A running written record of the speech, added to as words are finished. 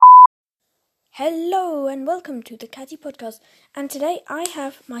Hello and welcome to the Catty Podcast. And today I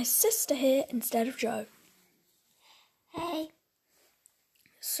have my sister here instead of Joe. Hey.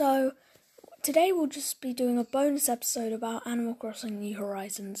 So today we'll just be doing a bonus episode about Animal Crossing New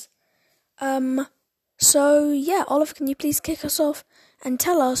Horizons. Olive, can you please kick us off and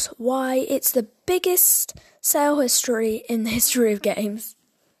tell us why it's the biggest sale history in the history of games?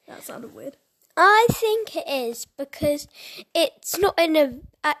 That sounded weird. I think it is because it's not in an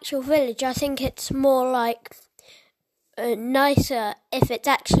actual village. I think it's more like nicer if it's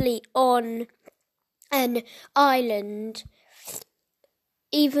actually on an island.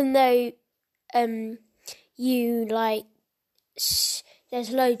 Even though there's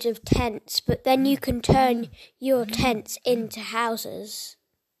loads of tents, but then you can turn your tents into houses,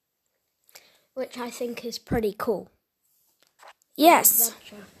 which I think is pretty cool. Yes.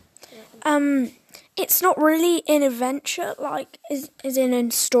 It's not really an adventure, is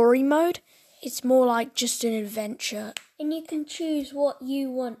in story mode. It's more like just an adventure. And you can choose what you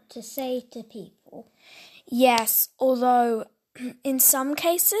want to say to people. Yes, although in some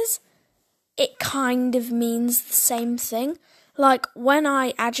cases, it kind of means the same thing. Like when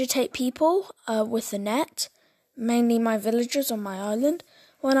I agitate people with the net, mainly my villagers on my island,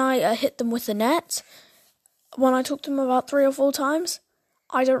 when I hit them with the net, when I talk to them about 3 or 4 times,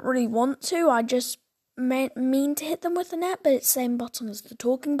 I don't really want to. I just mean to hit them with the net, but it's the same button as the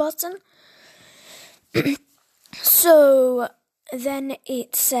talking button. So then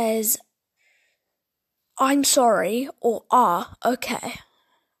it says, I'm sorry, or okay.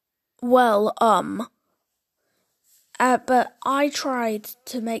 Well, but I tried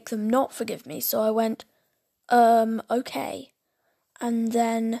to make them not forgive me, so I went, okay. And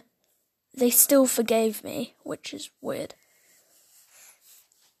then they still forgave me, which is weird.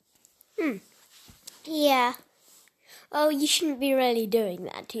 Yeah. Oh, you shouldn't be really doing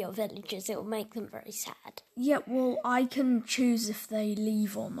that to your villagers. It will make them very sad. Yeah, well, I can choose if they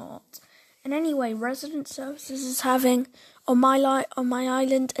leave or not. And anyway, Resident Services is having on my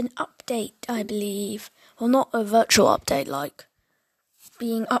island an update, I believe. Well, not a virtual update, like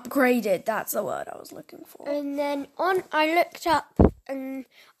being upgraded. That's the word I was looking for. And then I looked up, and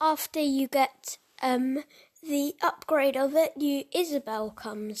after you get the upgrade of it, Isabelle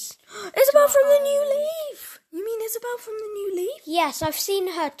comes. Isabelle from the New Leaf! You mean Isabelle from the New Leaf? Yes, I've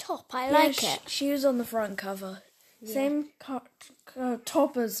seen her top. I like it. She was on the front cover. Yeah. Same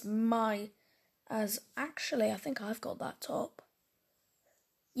top as actually, I think I've got that top.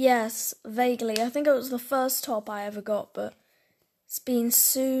 Yes, vaguely. I think it was the first top I ever got, but it's been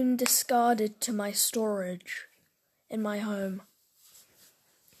soon discarded to my storage in my home.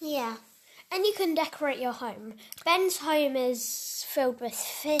 Yeah. And you can decorate your home. Ben's home is filled with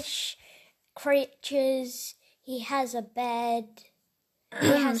fish, creatures. He has a bed.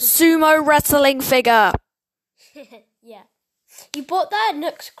 Sumo wrestling figure. Yeah. You bought that at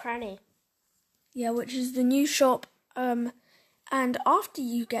Nook's Cranny. Yeah, which is the new shop. And after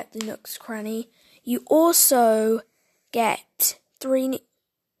you get the Nook's Cranny, you also get 3...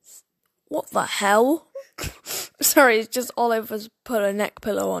 What the hell? Sorry, it's just Oliver's put a neck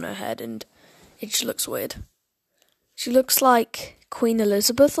pillow on her head and it just looks weird. She looks like Queen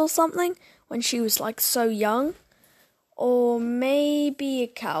Elizabeth or something when she was so young. Or maybe a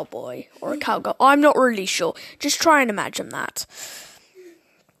cowboy or a cowgirl. I'm not really sure. Just try and imagine that.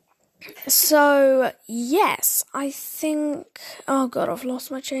 So, yes, I think... Oh, God, I've lost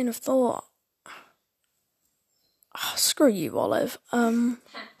my chain of thought. Oh, screw you, Olive.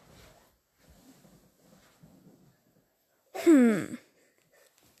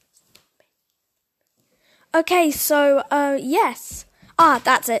 Okay, so, yes.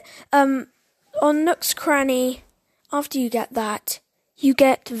 That's it. On Nook's Cranny, after you get that, you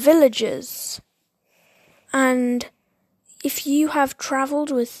get villagers. And if you have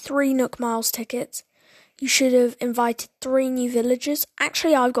travelled with 3 Nook Miles tickets, you should have invited 3 new villagers.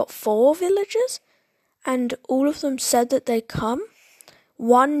 Actually, I've got 4 villagers, and all of them said that they'd come.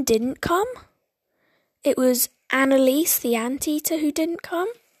 1 didn't come. It was Annalise, the anteater, who didn't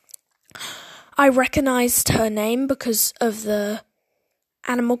come. I recognised her name because of the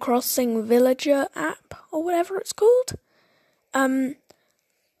Animal Crossing Villager app, or whatever it's called. On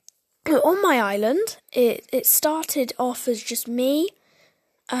my island, it started off as just me,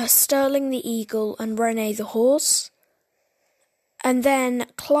 Sterling the eagle, and Renee the horse. And then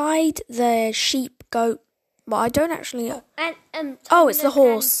Clyde the sheep, goat. Well, I don't actually... it's the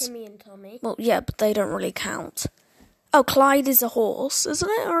horse. Timmy and Tommy. Well, yeah, but they don't really count. Oh, Clyde is a horse, isn't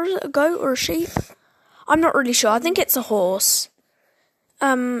it? Or is it a goat or a sheep? I'm not really sure. I think it's a horse.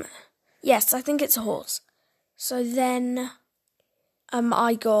 Yes, I think it's a horse. So then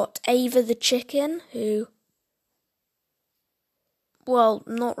I got Ava the chicken, who, well,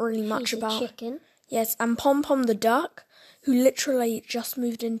 not really much She's about. A chicken. Yes, and Pom Pom the duck, who literally just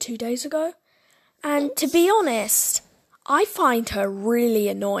moved in 2 days ago. And to be honest, I find her really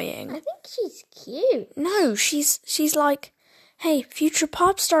annoying. I think she's cute. No, she's like, hey, future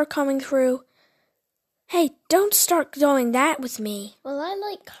pop star coming through. Hey, don't start doing that with me. Well, I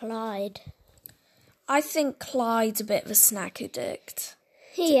like Clyde. I think Clyde's a bit of a snack addict.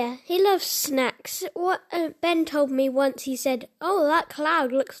 Yeah, he loves snacks. What Ben told me once, he said, "Oh, that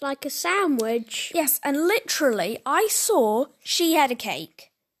cloud looks like a sandwich." Yes, and literally, I saw she had a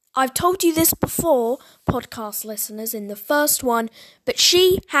cake. I've told you this before, podcast listeners, in the first one, but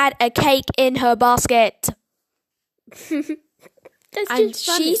she had a cake in her basket. That's And just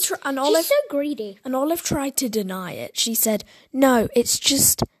funny. she's so greedy. And Olive tried to deny it. She said, "No, it's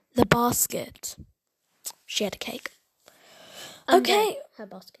just the basket." She had a cake. Okay. Her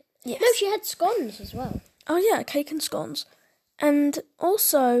basket. Yes. No, she had scones as well. Oh yeah, cake and scones. And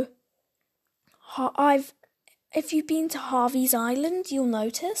also, if you've been to Harvey's Island, you'll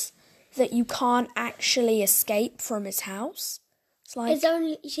notice that you can't actually escape from his house. It's like It's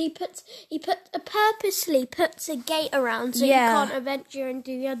only he purposely puts a gate around so Yeah. you can't venture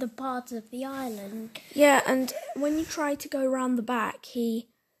into the other parts of the island. yeah, and when you try to go around the back, he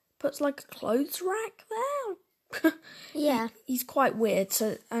puts like a clothes rack there. Yeah. He's quite weird.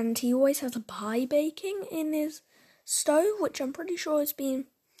 So, and he always has a pie baking in his stove, which I'm pretty sure has been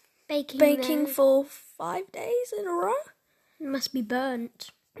baking for 5 days in a row. It must be burnt.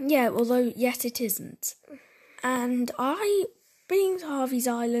 Yeah, although yet it isn't. And being to Harvey's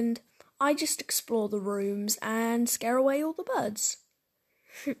Island, I just explore the rooms and scare away all the birds.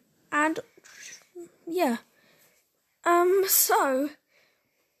 And yeah. So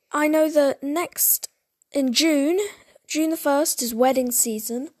I know that next in June the 1st is wedding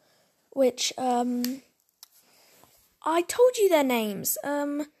season, which I told you their names.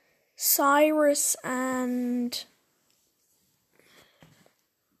 Cyrus and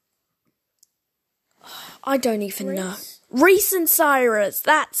I don't even know. Reese and Cyrus,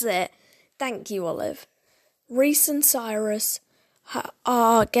 that's it. Thank you, Olive. Reese and Cyrus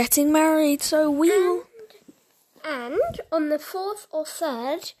are getting married, so we will... And on the 4th or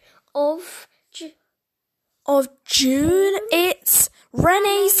 3rd of June, it's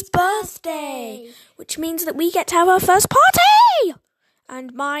Renee's birthday, which means that we get to have our first party!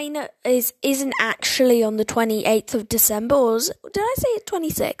 And mine isn't actually on the 28th of December, or did I say it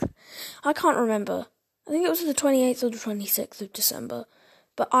 26th? I can't remember. I think it was the 28th or the 26th of December.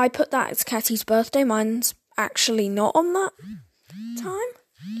 But I put that as Catty's birthday. Mine's actually not on that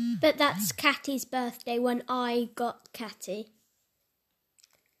time. But that's Catty's birthday when I got Catty.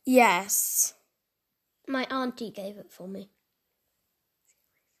 Yes. My auntie gave it for me.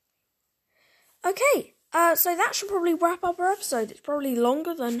 Okay, so that should probably wrap up our episode. It's probably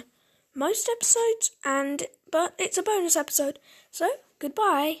longer than most episodes, but it's a bonus episode. So,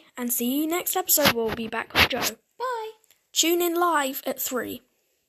 goodbye, and see you next episode. We'll be back with Joe. Bye. Tune in live at 3.